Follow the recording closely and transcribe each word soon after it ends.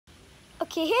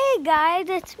Okay, hey guys,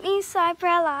 it's me, Sai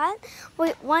Prahlad,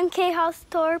 with 1K House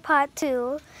Tour Part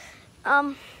 2.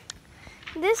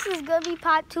 This is gonna be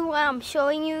Part 2 where I'm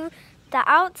showing you the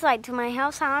outside to my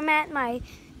house. I'm at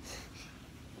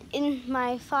in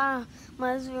my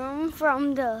farmer's room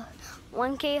from the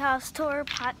 1K House Tour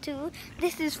Part 2.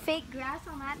 This is fake grass.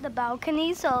 I'm at the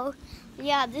balcony, so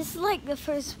yeah, this is like the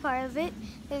first part of it.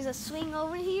 There's a swing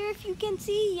over here if you can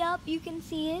see. Yup, you can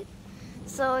see it.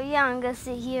 So yeah, I'm gonna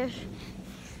sit here.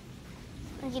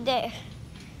 Okay, there.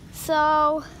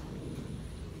 So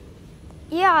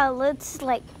yeah, let's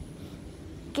like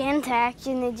get into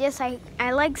action. It just I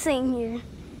like sitting here.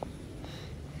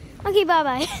 Okay, bye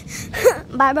bye.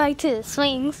 Bye bye to the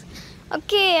swings.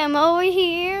 Okay, I'm over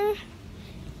here.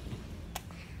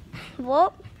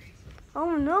 Whoop.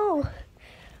 Oh no.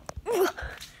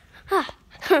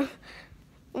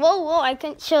 Whoa, I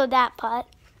couldn't show that part.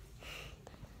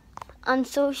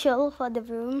 Unsocial for the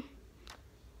room.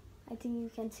 I think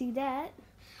you can see that.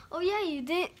 Oh yeah, you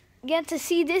didn't get to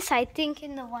see this, I think,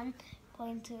 in the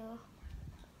 1.2.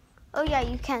 Oh yeah,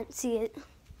 you can't see it.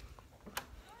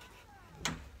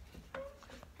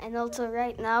 And also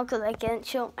right now, because I can't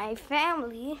show my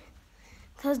family,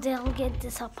 because they'll get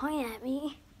disappointed at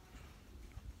me.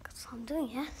 Because I'm doing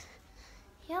it.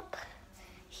 Yep.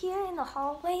 Here in the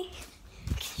hallway.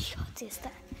 I can show this,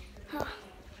 that. Huh.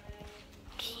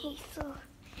 Okay, so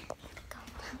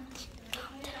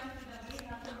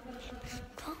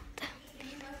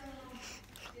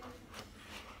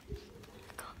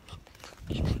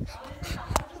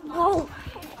whoa!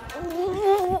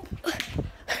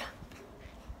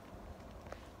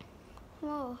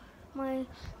 Whoa! My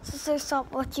sister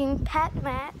stopped watching Pat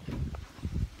Matt.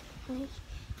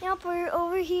 Yep, we're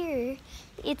over here.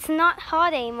 It's not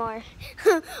hot anymore.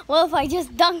 Well, if I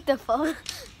just dunk the phone.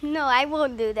 No, I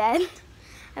won't do that.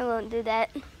 I won't do that.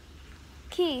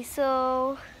 Okay,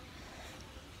 so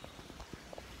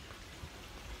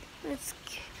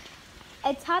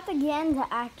it's hard to get into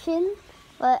action,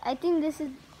 but I think this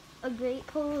is a great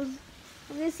pose.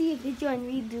 I'm gonna see a video and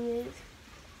redo it.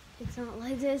 It's not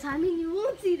like this. I mean, you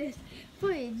won't see this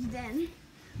footage then.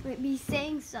 We'd be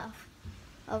saying stuff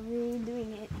of really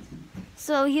doing it.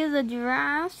 So here's the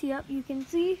giraffes. Yep, you can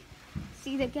see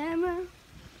the camera.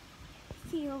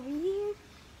 See over here.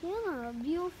 Yeah, a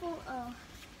beautiful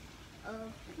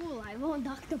pool. I won't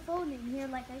dock the phone in here,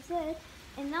 like I said.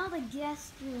 And now the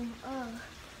guest room.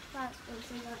 Last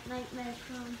place I got nightmares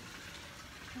from.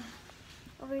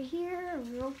 Over here,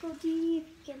 Roku TV. You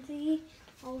can see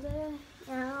all the.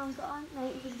 Yeah, I'm gone.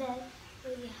 Night is dead.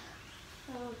 But yeah.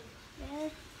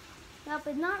 There. Nope,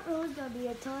 it's not really gonna be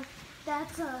a tour.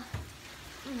 That's the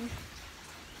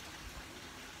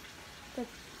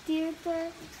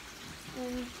theater.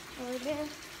 And over there.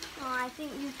 Oh, I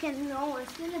think you can know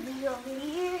what's gonna be over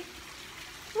here.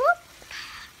 Whoop!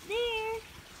 There.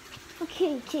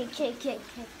 Okay.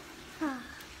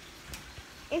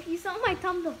 If you saw my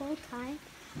thumb the whole time,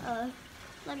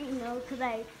 let me know because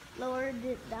I lowered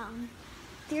it down.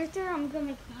 Theater, I'm gonna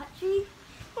make pottery.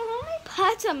 Well, how many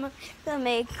pots I'm gonna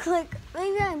make? Like,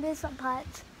 maybe I missed some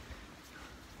pots.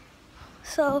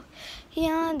 So,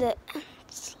 yeah,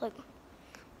 it's like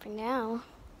for now.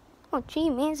 Oh, 3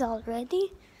 minutes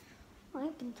already.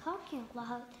 I've been talking a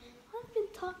lot. I've been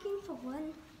talking for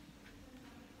one.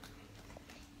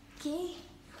 Okay,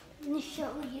 I'm gonna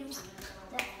show you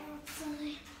the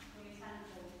outside.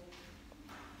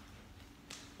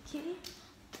 Okay.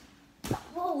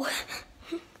 Whoa!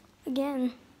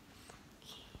 Again.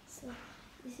 Okay, so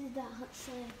this is the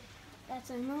outside. That's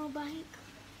a motorbike.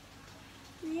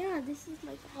 Yeah, this is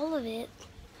like all of it.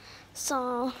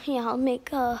 So yeah, I'll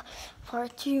make a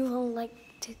part 2. I'll like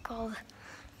to call.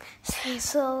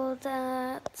 So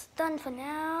that's done for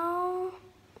now.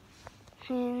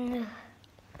 And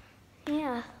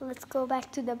yeah, let's go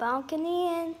back to the balcony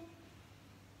and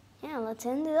yeah, let's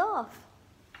end it off.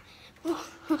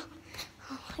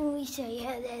 I wish I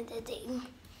had editing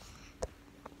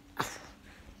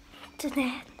to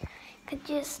that. Could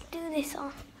just do this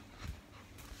on.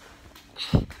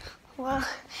 Wow.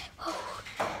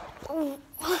 Oh.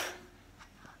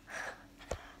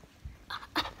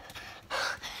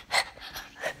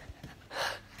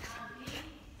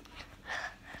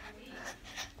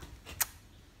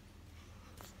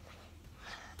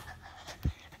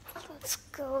 Let's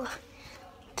go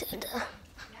to the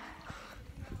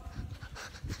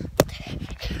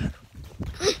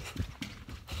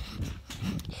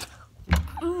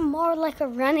more like a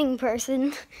running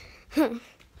person.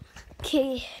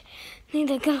 Okay, need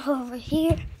to go over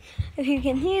here if you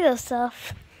can hear the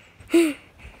stuff.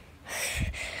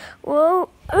 Whoa.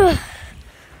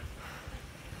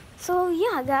 So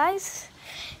yeah, guys,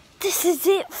 this is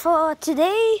it for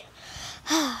today.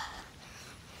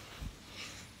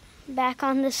 Back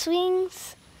on the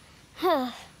swings.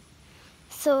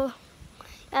 So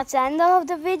that's the end of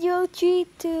the video. 3,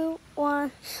 2,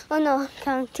 1. Oh no,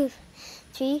 count 2.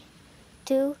 3,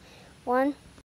 2, 1.